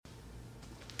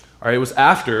All right, it was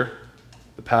after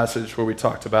the passage where we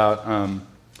talked about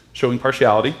showing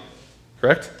partiality,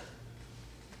 correct?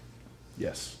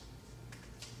 Yes.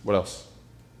 What else?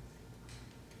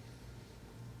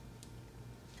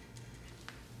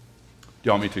 Do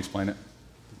you want me to explain it?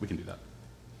 We can do that.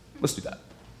 Let's do that.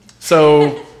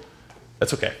 So,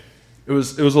 that's okay. It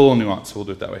was a little nuanced, so we'll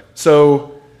do it that way.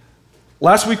 So,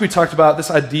 last week we talked about this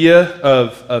idea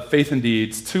of faith and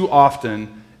deeds too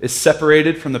often is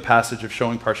separated from the passage of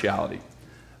showing partiality.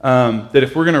 That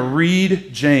if we're going to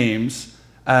read James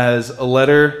as a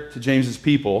letter to James's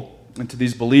people and to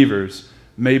these believers,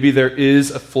 maybe there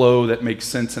is a flow that makes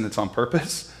sense and it's on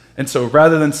purpose. And so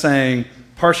rather than saying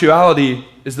partiality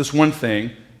is this one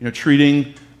thing,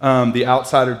 treating the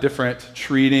outsider different,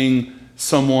 treating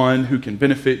someone who can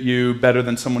benefit you better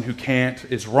than someone who can't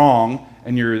is wrong,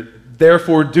 and you're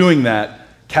therefore doing that,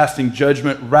 casting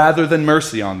judgment rather than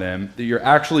mercy on them, that you're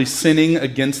actually sinning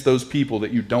against those people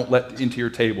that you don't let into your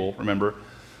table, remember?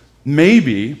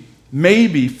 Maybe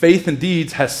faith and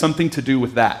deeds has something to do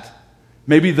with that.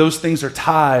 Maybe those things are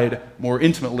tied more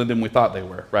intimately than we thought they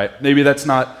were, right? Maybe that's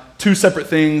not two separate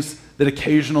things that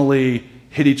occasionally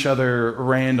hit each other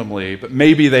randomly, but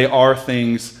maybe they are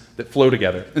things that flow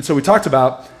together. And so we talked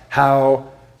about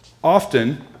how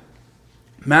often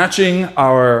matching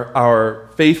our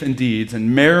faith and deeds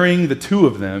and marrying the two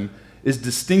of them is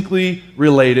distinctly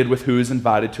related with who is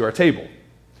invited to our table.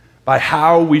 By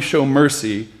how we show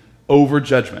mercy over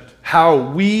judgment. How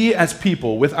we as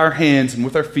people, with our hands and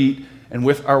with our feet and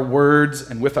with our words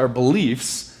and with our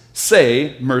beliefs,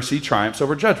 say mercy triumphs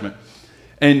over judgment.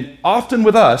 And often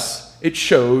with us, it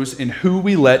shows in who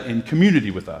we let in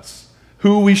community with us,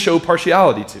 who we show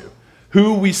partiality to,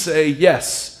 who we say,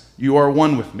 yes, you are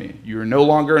one with me. You are no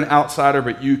longer an outsider,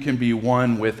 but you can be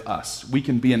one with us. We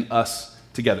can be an us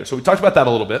together. So we talked about that a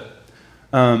little bit.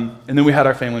 And then we had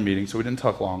our family meeting, so we didn't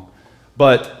talk long.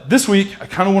 But this week, I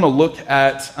kind of want to look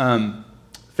at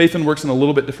faith and works in a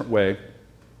little bit different way.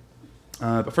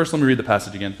 But first, let me read the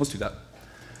passage again. Let's do that.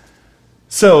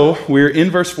 So we're in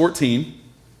verse 14,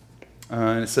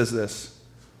 and it says this: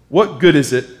 "What good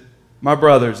is it, my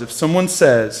brothers, if someone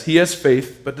says he has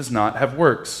faith but does not have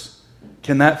works?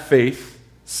 Can that faith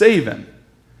save him?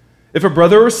 If a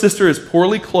brother or sister is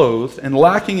poorly clothed and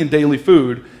lacking in daily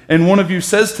food, and one of you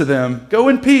says to them, 'Go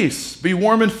in peace, be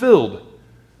warm and filled,'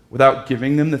 without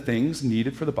giving them the things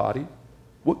needed for the body,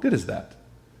 what good is that?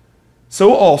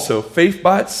 So also, faith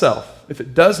by itself, if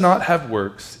it does not have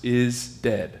works, is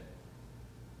dead.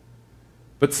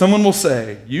 But someone will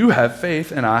say, 'You have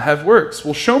faith and I have works.'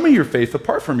 Well, show me your faith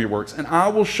apart from your works, and I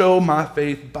will show my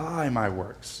faith by my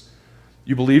works.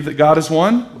 You believe that God is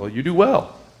one? Well, you do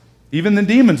well. Even the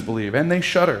demons believe, and they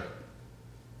shudder.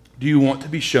 Do you want to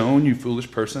be shown, you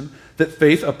foolish person, that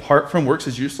faith apart from works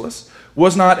is useless?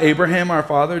 Was not Abraham our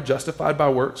father justified by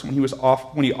works when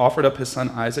he offered up his son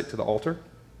Isaac to the altar?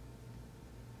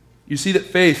 You see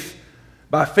that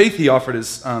by faith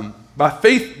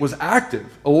was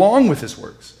active along with his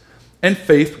works, and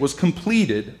faith was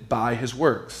completed by his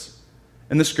works.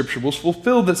 And the scripture was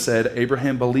fulfilled that said,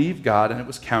 Abraham believed God, and it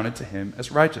was counted to him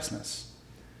as righteousness.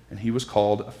 And he was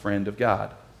called a friend of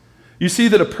God. You see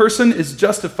that a person is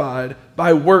justified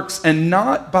by works and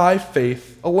not by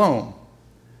faith alone.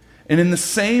 And in the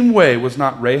same way was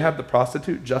not Rahab the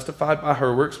prostitute justified by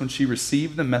her works when she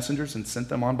received the messengers and sent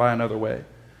them on by another way?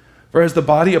 For as the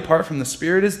body apart from the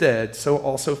spirit is dead, so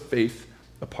also faith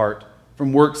apart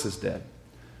from works is dead."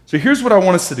 So here's what I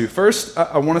want us to do. First,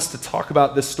 I want us to talk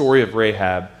about this story of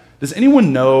Rahab. Does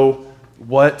anyone know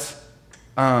what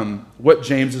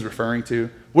James is referring to?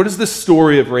 What is this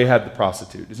story of Rahab the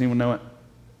prostitute? Does anyone know it?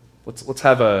 Let's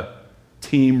have a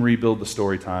team rebuild the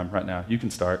story time right now. You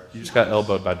can start. You just got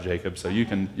elbowed by Jacob, so you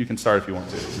can start if you want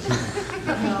to.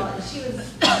 Well, she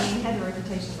had the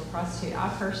reputation of a prostitute. I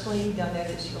personally don't know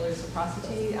that she really was a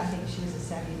prostitute. I think she was a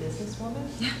savvy businesswoman.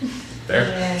 Fair.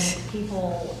 And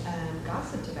people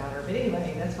gossiped about her. But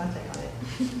anyway, that's my take on it.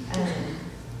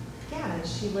 And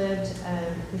she lived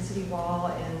the city wall,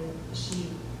 and she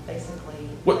basically...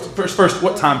 First,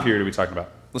 what time period are we talking about?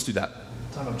 Let's do that.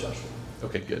 Time of Joshua.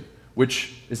 Okay, good.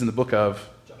 Which is in the book of?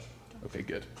 Joshua. Okay,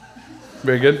 good.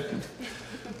 Very good.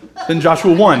 Then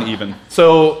Joshua 1 even.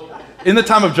 So in the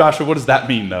time of Joshua, what does that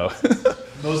mean though?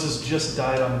 Moses just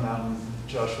died on the mountain.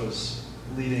 Joshua's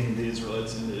leading the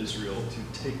Israelites into Israel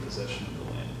to take possession of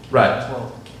the land. Right.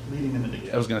 Well, leading them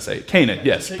into I was going to say Canaan.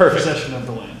 Yes, take perfect. Possession of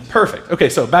the land. Perfect. Okay,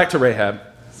 so back to Rahab.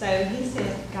 So he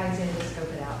sent guys in to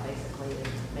scope it out, basically, to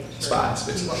make sure Spies,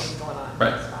 see what basically. was going on.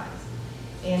 Right. Spies.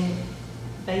 And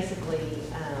basically,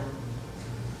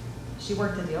 she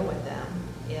worked a deal with them.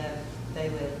 If they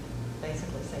would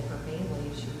basically save her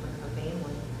family, she would bring her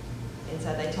family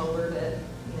And so they told her to,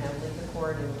 leave the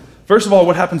court. And First of all,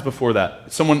 what happens before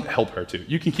that? Someone help her too.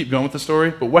 You can keep going with the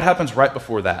story, but what happens right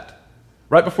before that?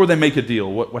 Right before they make a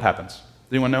deal, what happens? Does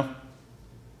anyone know?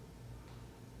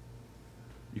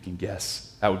 You can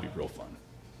guess. That would be real fun.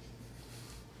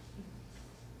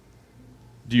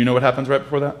 Do you know what happens right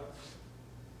before that?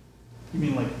 You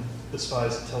mean like the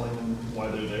spies telling them why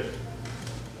they're there?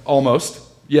 Almost.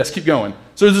 Yes, keep going.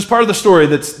 So there's this part of the story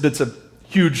that's a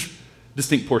huge,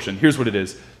 distinct portion. Here's what it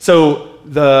is. So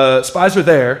the spies are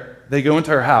there. They go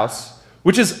into her house,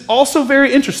 which is also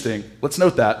very interesting. Let's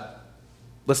note that.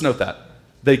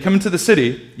 They come into the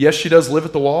city. Yes, she does live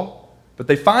at the wall, but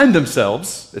they find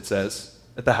themselves, it says,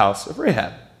 at the house of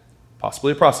Rahab,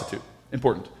 possibly a prostitute.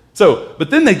 Important. So, but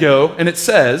then they go, and it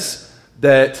says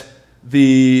that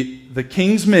the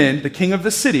king's men, the king of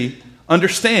the city,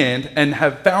 understand and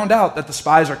have found out that the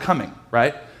spies are coming,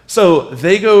 right? So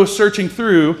they go searching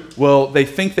through, well, they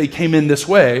think they came in this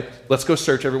way, let's go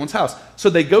search everyone's house. So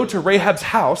they go to Rahab's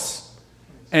house,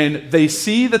 and they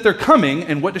see that they're coming,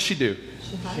 and what does she do?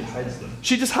 She hides them.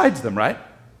 She just hides them, right?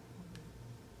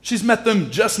 She's met them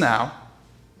just now,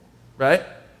 right?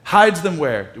 Hides them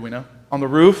where, do we know? On the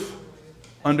roof?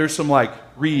 Under some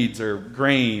reeds or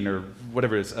grain or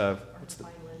whatever it is.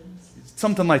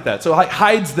 Something like that. So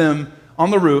hides them on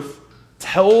the roof,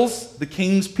 tells the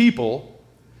king's people,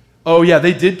 oh yeah,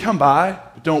 they did come by,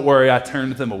 but don't worry, I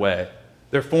turned them away.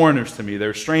 They're foreigners to me,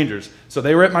 they're strangers. So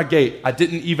they were at my gate. I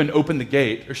didn't even open the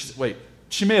gate. Or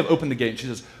she may have opened the gate, and she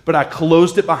says, but I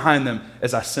closed it behind them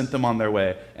as I sent them on their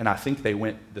way, and I think they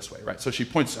went this way, right? So she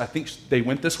points, I think they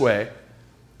went this way.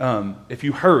 If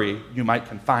you hurry, you might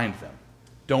can find them.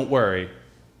 Don't worry,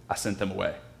 I sent them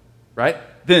away, right?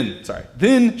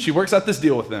 Then she works out this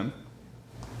deal with them.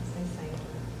 they saved her.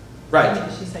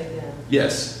 Right. She saved them.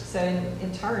 Yes. So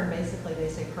in turn, basically, they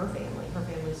save her family. Her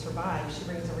family survived. She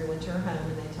brings everyone to her home,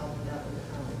 and they tell them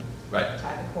to Right.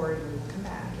 tie the cord and come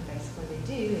back. And basically they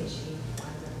do, and she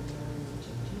winds up in the lineage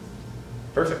of Jesus.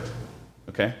 Perfect.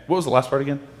 Okay. What was the last part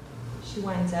again? She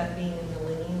winds up being in the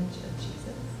lineage of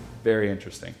Jesus. Very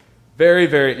interesting. Very,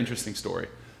 very interesting story.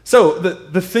 So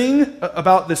the thing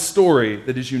about this story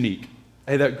that is unique,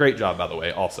 hey, that great job, by the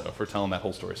way, also, for telling that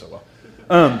whole story so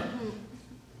well.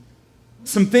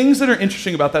 Some things that are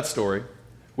interesting about that story,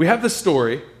 we have this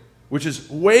story, which is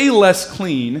way less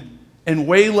clean and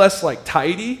way less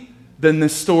tidy than the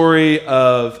story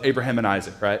of Abraham and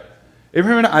Isaac, right?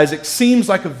 Abraham and Isaac seems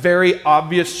like a very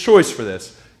obvious choice for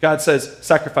this. God says,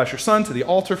 sacrifice your son to the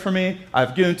altar for me.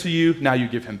 I've given to you. Now you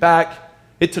give him back.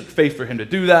 It took faith for him to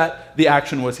do that. The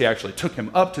action was he actually took him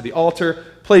up to the altar,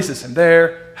 places him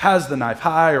there, has the knife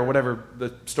high, or whatever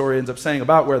the story ends up saying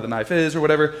about where the knife is, or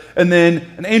whatever. And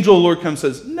then an angel of the Lord comes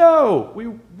and says, no,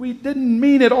 we didn't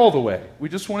mean it all the way. We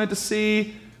just wanted to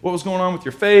see what was going on with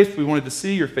your faith. We wanted to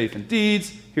see your faith in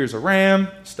deeds. Here's a ram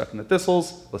stuck in the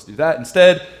thistles. Let's do that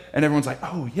instead. And everyone's like,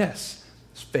 oh, yes,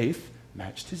 his faith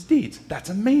matched his deeds. That's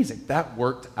amazing. That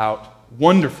worked out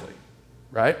wonderfully,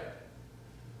 right?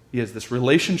 He has this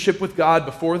relationship with God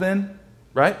before then,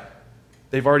 right?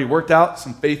 They've already worked out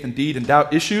some faith and deed and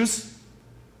doubt issues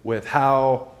with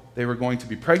how they were going to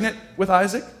be pregnant with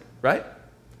Isaac, right?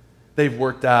 They've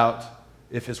worked out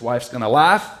if his wife's going to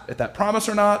laugh at that promise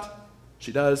or not.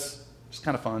 She does. It's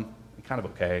kind of fun and kind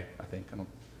of okay, I think. I don't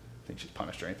think she's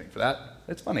punished or anything for that.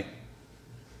 It's funny.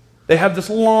 They have this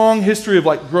long history of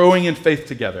growing in faith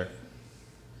together.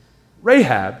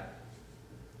 Rahab,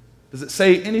 does it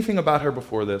say anything about her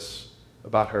before this,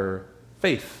 about her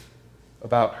faith,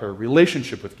 about her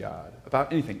relationship with God,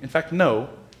 about anything? In fact, no.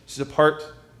 She's a part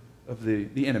of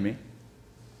the enemy.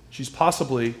 She's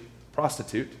possibly a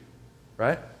prostitute,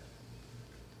 right?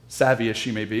 Savvy as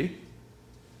she may be.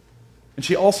 And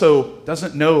she also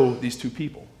doesn't know these two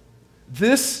people.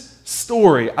 This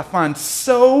story I find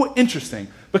so interesting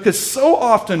because so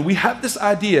often we have this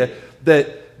idea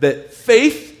that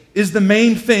faith is the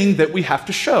main thing that we have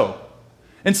to show.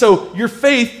 And so your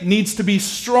faith needs to be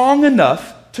strong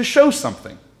enough to show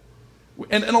something.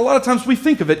 And a lot of times we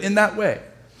think of it in that way.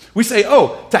 We say,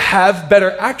 to have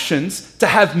better actions, to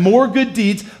have more good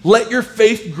deeds, let your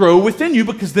faith grow within you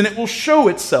because then it will show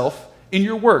itself in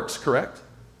your works, correct?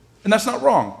 And that's not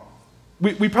wrong.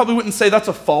 We probably wouldn't say that's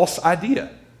a false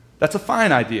idea. That's a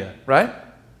fine idea, right?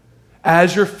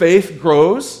 As your faith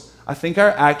grows, I think our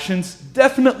actions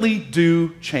definitely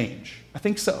do change. I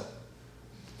think so.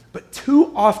 But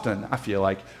too often, I feel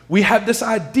like, we have this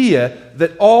idea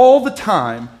that all the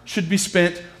time should be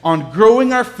spent on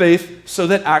growing our faith so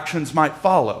that actions might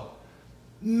follow.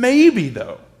 Maybe,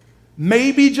 though,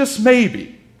 just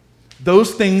maybe,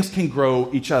 those things can grow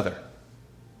each other.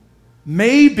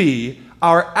 Maybe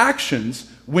our actions,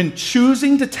 when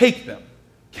choosing to take them,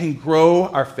 can grow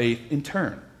our faith in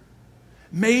turn.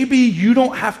 Maybe you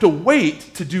don't have to wait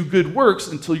to do good works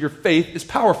until your faith is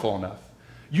powerful enough.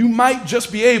 You might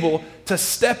just be able to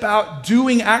step out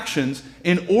doing actions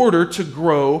in order to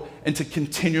grow and to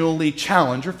continually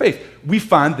challenge your faith. We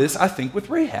find this, I think, with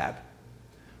Rahab.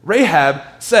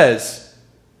 Rahab says,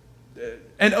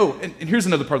 and here's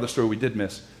another part of the story we did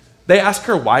miss. They ask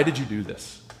her, why did you do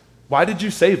this? Why did you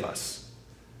save us?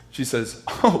 She says,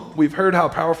 we've heard how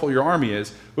powerful your army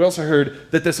is. We also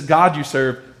heard that this God you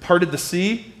serve parted the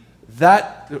sea.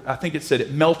 That, I think it said,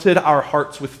 it melted our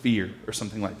hearts with fear or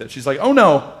something like that. She's like, oh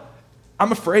no,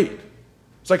 I'm afraid.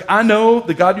 It's like, I know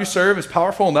the God you serve is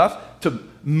powerful enough to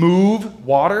move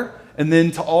water and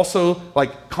then to also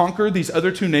like conquer these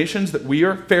other two nations that we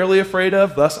are fairly afraid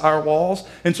of, thus our walls.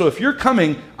 And so if you're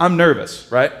coming, I'm nervous,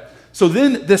 right? So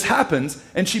then this happens,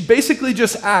 and she basically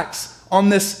just acts on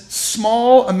this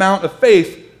small amount of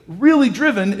faith, really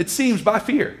driven, it seems, by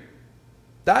fear.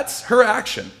 That's her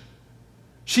action.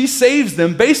 She saves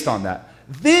them based on that.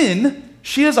 Then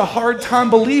she has a hard time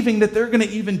believing that they're going to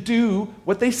even do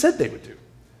what they said they would do.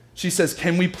 She says,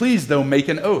 can we please, though, make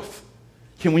an oath?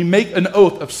 Can we make an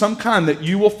oath of some kind that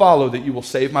you will follow, that you will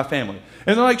save my family?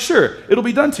 And they're like, sure, it'll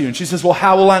be done to you. And she says, well,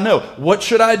 how will I know? What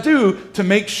should I do to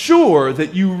make sure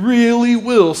that you really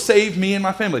will save me and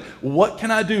my family? What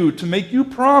can I do to make you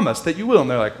promise that you will?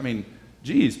 And they're like,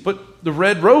 geez, put the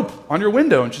red rope on your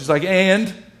window. And she's like,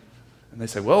 and they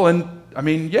say, well,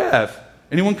 yeah, if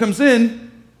anyone comes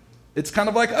in, it's kind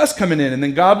of like us coming in, and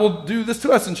then God will do this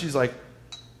to us. And she's like,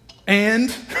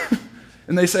 and?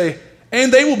 And they say,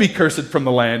 and they will be cursed from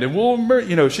the land, and we'll,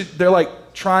 they're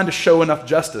like trying to show enough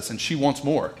justice, and she wants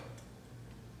more.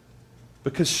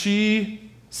 Because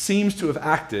she seems to have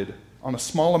acted on a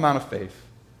small amount of faith,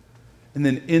 and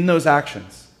then in those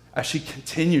actions, as she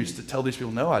continues to tell these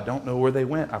people, no, I don't know where they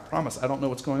went, I promise, I don't know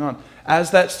what's going on.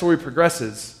 As that story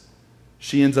progresses,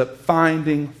 she ends up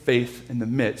finding faith in the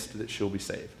midst that she'll be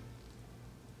saved.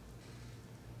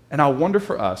 And I wonder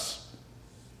for us,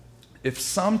 if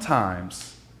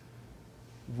sometimes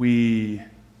we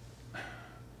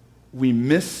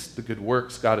miss the good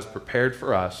works God has prepared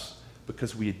for us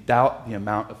because we doubt the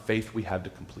amount of faith we have to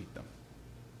complete them.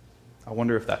 I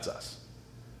wonder if that's us.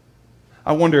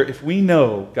 I wonder if we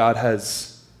know God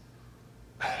has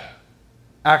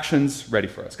actions ready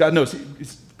for us. God knows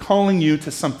He's calling you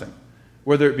to something,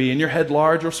 whether it be in your head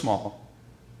large or small,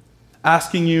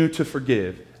 asking you to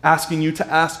forgive, asking you to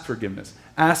ask forgiveness,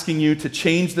 asking you to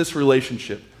change this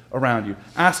relationship around you,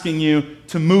 asking you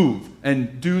to move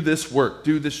and do this work,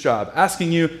 do this job,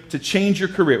 asking you to change your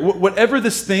career, whatever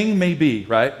this thing may be,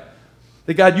 right?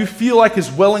 That God, you feel like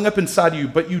is welling up inside of you,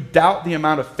 but you doubt the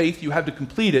amount of faith you have to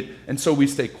complete it, and so we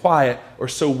stay quiet, or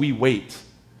so we wait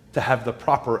to have the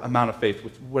proper amount of faith,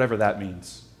 with whatever that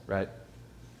means, right?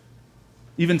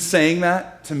 Even saying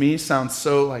that to me sounds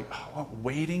so like,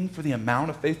 waiting for the amount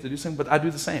of faith to do something, but I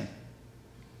do the same.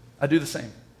 I do the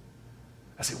same.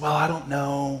 I say, well, I don't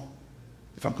know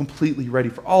if I'm completely ready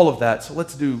for all of that, so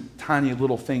let's do tiny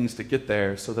little things to get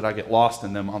there so that I get lost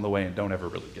in them on the way and don't ever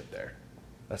really get there.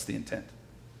 That's the intent.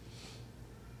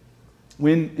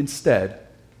 When instead,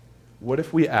 what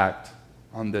if we act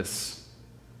on this,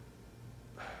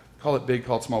 call it big,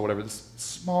 call it small, whatever, this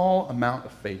small amount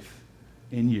of faith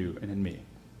in you and in me?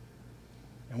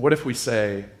 And what if we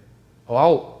say,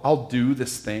 I'll do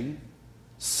this thing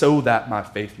so that my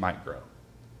faith might grow?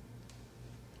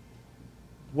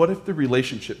 What if the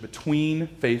relationship between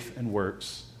faith and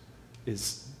works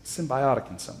is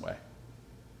symbiotic in some way?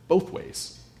 Both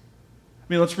ways.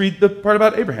 Let's read the part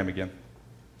about Abraham again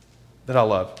that I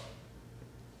love.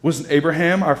 Wasn't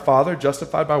Abraham, our father,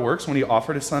 justified by works when he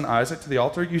offered his son Isaac to the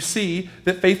altar? You see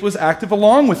that faith was active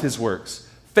along with his works.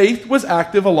 Faith was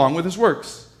active along with his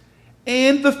works.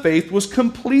 And the faith was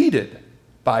completed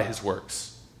by his works.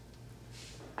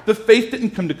 The faith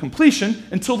didn't come to completion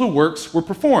until the works were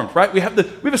performed, right? We have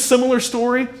a similar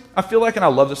story, I feel like, and I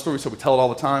love this story, so we tell it all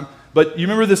the time. But you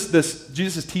remember this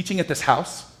Jesus is teaching at this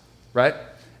house, right?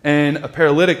 And a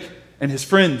paralytic and his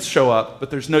friends show up, but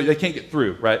they can't get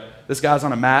through, right? This guy's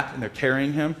on a mat, and they're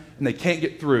carrying him, and they can't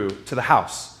get through to the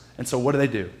house. And so what do?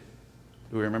 Do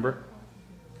we remember?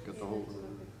 Cut the hole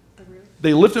in the roof.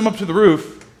 They lift him up to the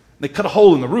roof, and they cut a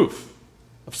hole in the roof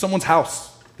of someone's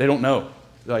house they don't know.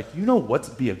 They're like, you know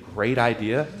what'd be a great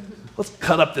idea? Let's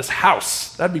cut up this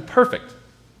house. That'd be perfect.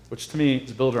 Which to me,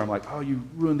 as a builder, I'm like, you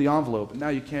ruined the envelope, and now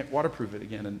you can't waterproof it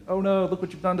again. And oh no, look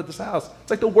what you've done to this house. It's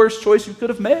like the worst choice you could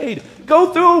have made.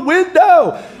 Go through a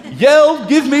window. Yell,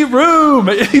 give me room.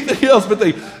 Anything else, but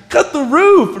they cut the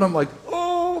roof. And I'm like,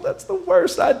 that's the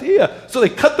worst idea. So they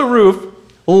cut the roof,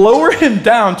 lower him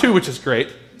down too, which is great.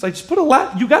 It's like, just put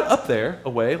you got up there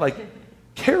away, like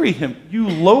carry him. You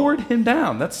lowered him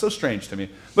down. That's so strange to me.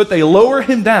 But they lower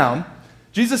him down.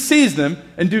 Jesus sees them,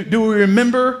 and do we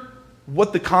remember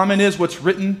what the comment is, what's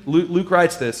written? Luke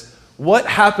writes this. What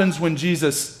happens when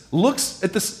Jesus looks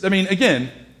at this? I mean, again,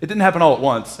 it didn't happen all at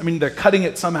once. I mean, they're cutting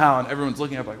it somehow, and everyone's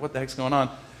looking up like, what the heck's going on?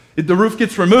 The roof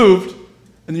gets removed,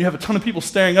 and then you have a ton of people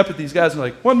staring up at these guys, and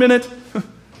like, 1 minute,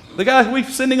 the guy, we're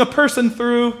sending a person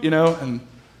through, and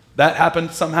that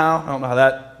happened somehow. I don't know how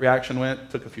that reaction went. It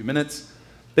took a few minutes.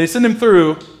 They send him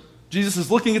through. Jesus is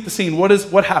looking at the scene.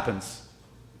 What happens?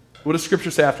 What does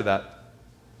Scripture say after that?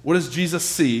 What does Jesus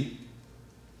see?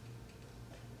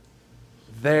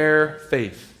 Their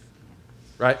faith,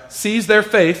 right? Sees their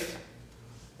faith,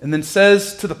 and then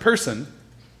says to the person,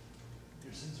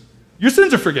 your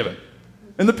sins are forgiven.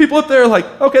 And the people up there are like,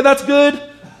 okay, that's good.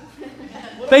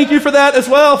 Thank you for that as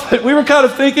well. But we were kind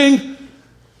of thinking,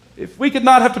 if we could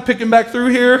not have to pick him back through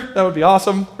here, that would be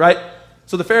awesome, right?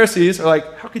 So the Pharisees are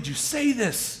like, how could you say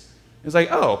this? He's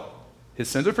like, oh, his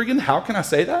sins are forgiven? How can I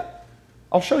say that?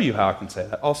 I'll show you how I can say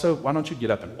that. Also, why don't you get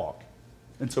up and walk?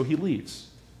 And so he leaves.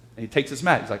 And he takes his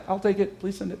mat. He's like, I'll take it.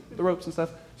 Please send it, the ropes and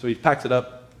stuff. So he packs it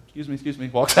up. Excuse me,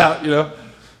 walks out,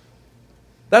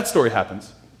 That story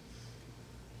happens.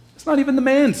 It's not even the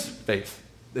man's faith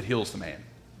that heals the man.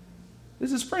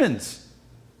 This is friends.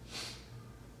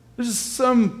 There's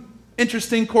some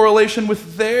interesting correlation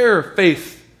with their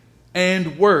faith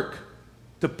and work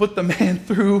to put the man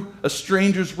through a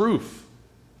stranger's roof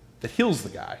that heals the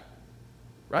guy.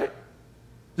 Right?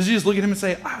 Does Jesus look at him and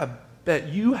say, I bet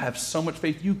you have so much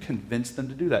faith you convinced them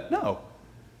to do that? No.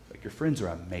 Like, your friends are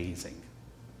amazing.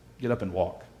 Get up and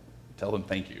walk. Tell them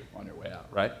thank you on your way out,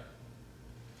 right?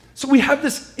 So we have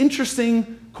this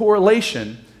interesting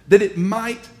correlation that it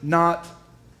might not,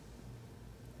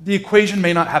 the equation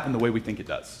may not happen the way we think it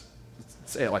does.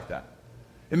 Let's say it like that.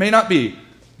 It may not be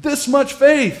this much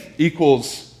faith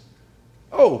equals,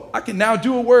 oh, I can now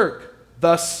do a work,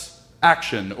 thus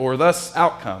action, or thus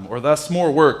outcome, or thus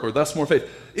more work, or thus more faith.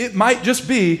 It might just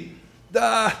be,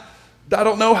 I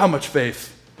don't know how much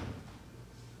faith.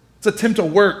 Let's attempt to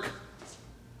work.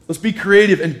 Let's be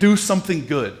creative and do something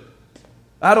good.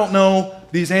 I don't know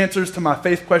these answers to my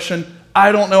faith question.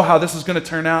 I don't know how this is going to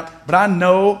turn out, but I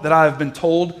know that I have been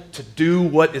told to do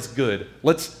what is good.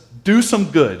 Let's do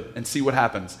some good and see what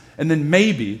happens. And then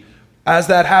maybe, as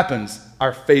that happens,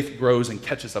 our faith grows and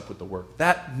catches up with the work.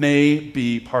 That may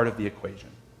be part of the equation.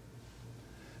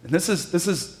 And this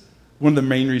is one of the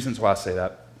main reasons why I say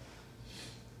that.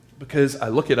 Because I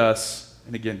look at us,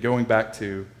 and again, going back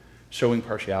to showing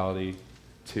partiality,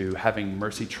 to having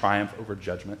mercy triumph over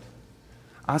judgment,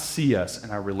 I see us in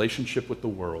our relationship with the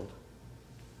world.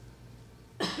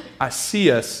 I see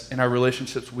us in our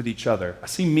relationships with each other. I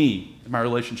see me in my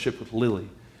relationship with Lily,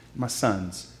 my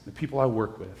sons, the people I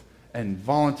work with, and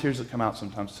volunteers that come out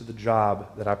sometimes to the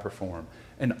job that I perform,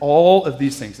 and all of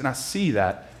these things. And I see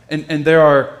that. And there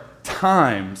are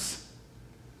times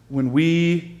when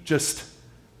we just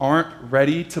aren't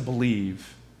ready to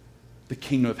believe the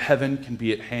kingdom of heaven can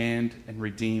be at hand and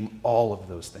redeem all of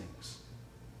those things.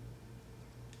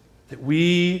 That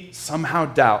we somehow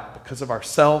doubt because of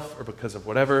ourself or because of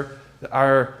whatever, that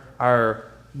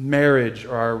our marriage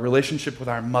or our relationship with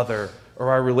our mother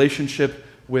or our relationship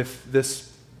with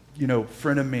this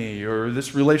frenemy or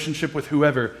this relationship with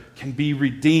whoever can be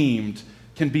redeemed,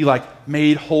 can be like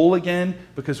made whole again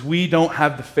because we don't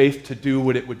have the faith to do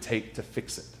what it would take to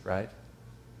fix it, right?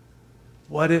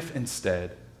 What if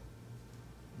instead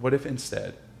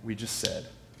we just said,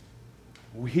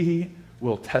 we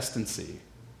will test and see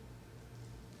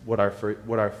what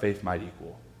our faith might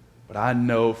equal, but I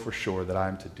know for sure that I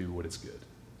am to do what is good.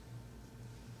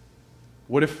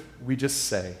 What if we just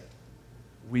say,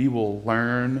 we will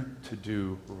learn to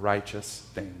do righteous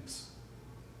things?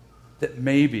 That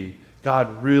maybe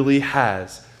God really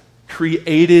has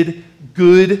created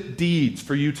good deeds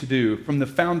for you to do from the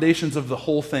foundations of the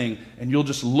whole thing, and you'll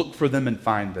just look for them and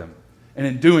find them. And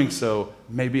in doing so,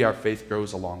 maybe our faith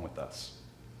grows along with us.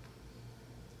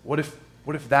 What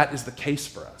if that is the case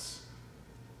for us?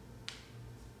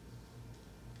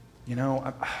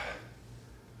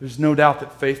 There's no doubt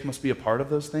that faith must be a part of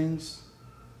those things.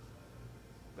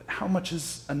 But how much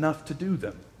is enough to do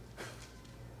them?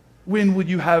 When will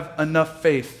you have enough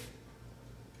faith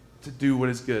to do what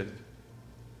is good?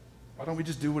 Why don't we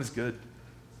just do what is good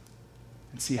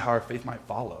and see how our faith might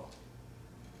follow?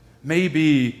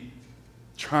 Maybe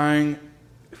trying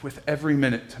with every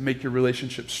minute to make your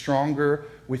relationship stronger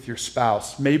with your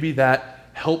spouse. Maybe that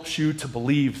helps you to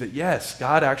believe that, yes,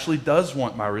 God actually does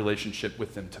want my relationship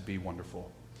with them to be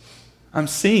wonderful. I'm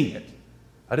seeing it.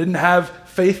 I didn't have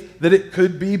faith that it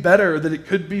could be better, that it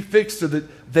could be fixed, or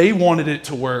that they wanted it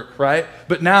to work, right?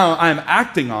 But now I'm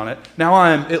acting on it. Now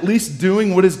I'm at least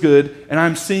doing what is good, and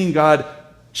I'm seeing God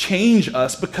change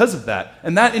us because of that.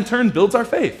 And that in turn builds our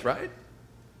faith, right?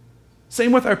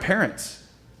 Same with our parents.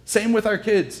 Same with our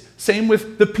kids. Same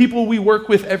with the people we work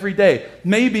with every day.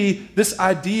 Maybe this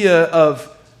idea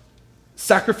of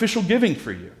sacrificial giving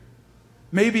for you.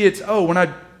 Maybe it's, when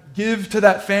I give to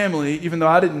that family, even though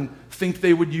I didn't think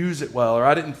they would use it well, or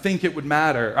I didn't think it would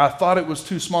matter, or I thought it was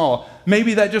too small.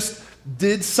 Maybe that just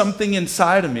did something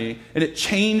inside of me, and it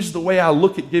changed the way I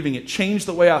look at giving. It changed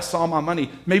the way I saw my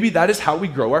money. Maybe that is how we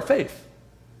grow our faith.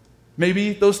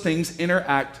 Maybe those things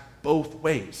interact both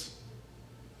ways.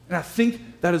 And I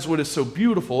think that is what is so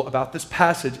beautiful about this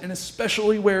passage, and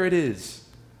especially where it is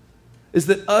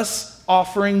that us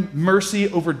offering mercy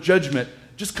over judgment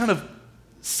just kind of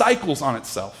cycles on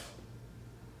itself.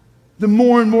 The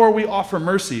more and more we offer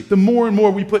mercy, the more and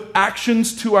more we put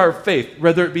actions to our faith,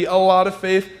 whether it be a lot of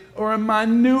faith or a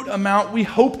minute amount we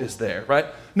hope is there, right?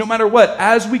 No matter what,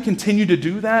 as we continue to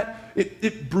do that,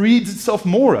 it breeds itself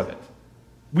more of it.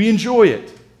 We enjoy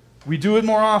it. We do it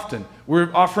more often.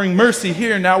 We're offering mercy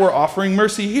here, now we're offering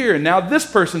mercy here, and now this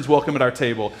person's welcome at our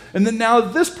table. And then now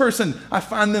this person, I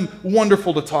find them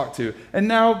wonderful to talk to. And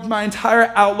now my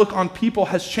entire outlook on people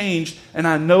has changed, and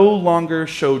I no longer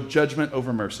show judgment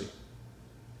over mercy.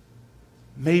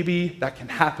 Maybe that can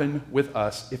happen with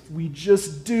us if we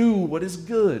just do what is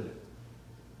good.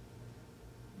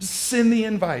 Just send the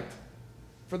invite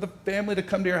for the family to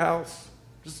come to your house.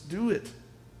 Just do it.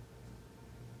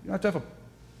 You don't have to have a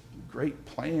great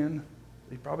plan.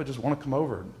 They probably just want to come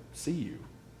over and see you.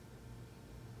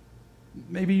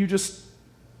 Maybe you just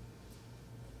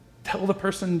tell the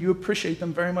person you appreciate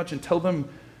them very much and tell them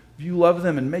you love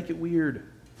them and make it weird.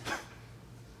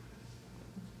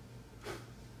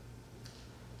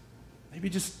 Maybe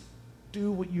just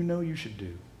do what you know you should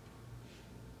do.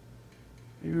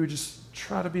 Maybe we just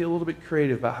try to be a little bit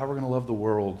creative about how we're going to love the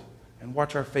world and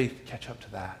watch our faith catch up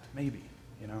to that. Maybe,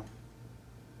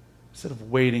 instead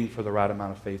of waiting for the right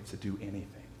amount of faith to do anything.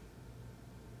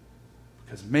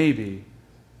 Because maybe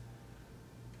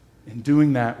in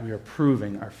doing that, we are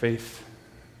proving our faith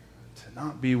to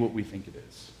not be what we think it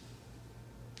is.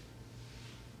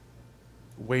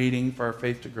 Waiting for our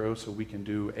faith to grow so we can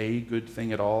do a good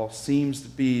thing at all seems to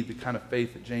be the kind of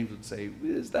faith that James would say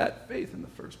is that faith in the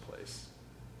first place.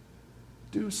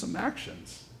 Do some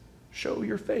actions. Show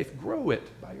your faith. Grow it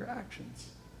by your actions.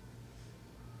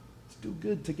 Let's do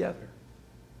good together.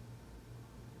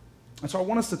 And so I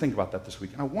want us to think about that this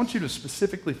week. And I want you to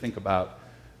specifically think about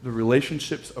the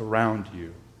relationships around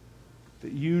you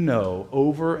that you know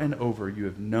over and over you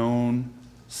have known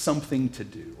something to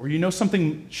do, or you know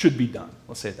something should be done.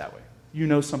 Let's say it that way. You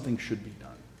know something should be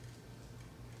done.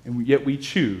 And yet we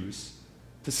choose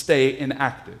to stay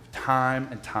inactive time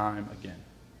and time again.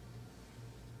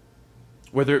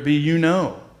 Whether it be you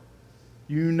know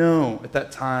at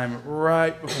that time,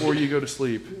 right before you go to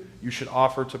sleep, you should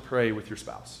offer to pray with your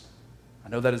spouse. I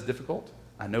know that is difficult.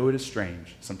 I know it is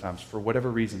strange sometimes. For whatever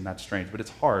reason, that's strange. But it's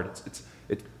hard.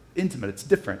 It's intimate. It's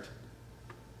different.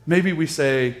 Maybe we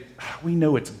say, we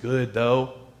know it's good,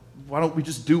 though. Why don't we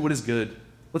just do what is good?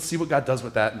 Let's see what God does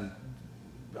with that and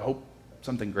hope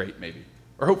something great, maybe.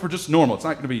 Or hope for just normal. It's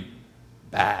not going to be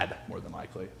bad, more than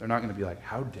likely. They're not going to be like,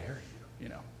 how dare you,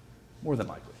 more than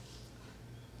likely.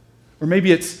 Or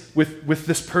maybe it's with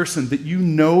this person that you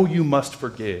know you must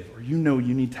forgive, or you know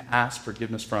you need to ask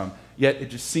forgiveness from, yet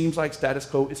it just seems like status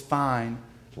quo is fine.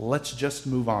 Let's just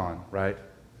move on, right?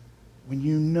 When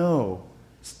you know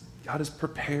God is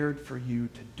prepared for you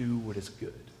to do what is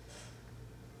good.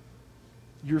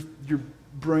 Your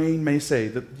brain may say,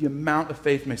 the amount of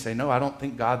faith may say, no, I don't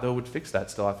think God, though, would fix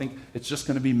that still. I think it's just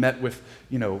going to be met with,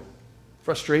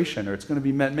 frustration, or it's going to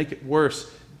be make it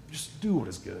worse. Just do what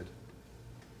is good.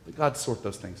 Let God sort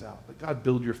those things out. Let God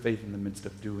build your faith in the midst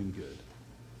of doing good.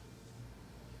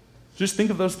 Just think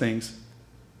of those things.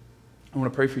 I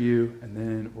want to pray for you, and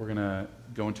then we're going to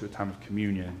go into a time of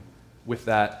communion with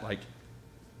that,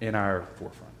 in our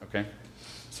forefront, okay?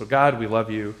 So God, we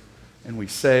love you, and we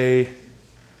say,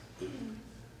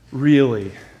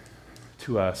 really,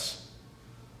 to us,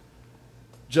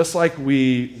 just like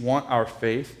we want our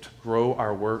faith to grow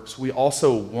our works, we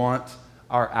also want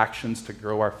our actions to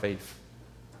grow our faith.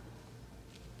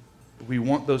 We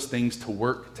want those things to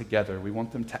work together. We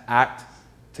want them to act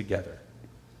together.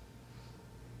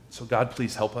 So God,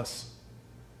 please help us.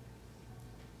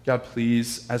 God,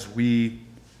 please, as we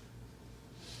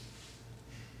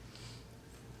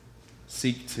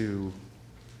seek to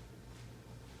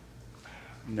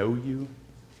know you,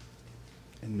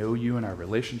 and know you in our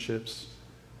relationships,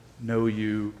 know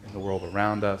you in the world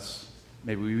around us.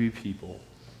 May we be people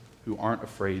who aren't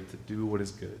afraid to do what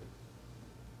is good.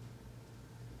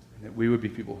 And that we would be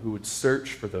people who would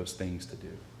search for those things to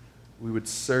do. We would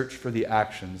search for the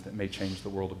actions that may change the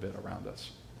world a bit around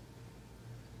us.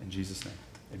 In Jesus' name,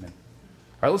 amen.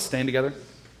 All right, let's stand together.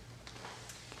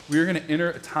 We are going to enter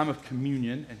a time of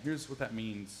communion, and here's what that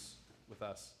means with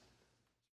us.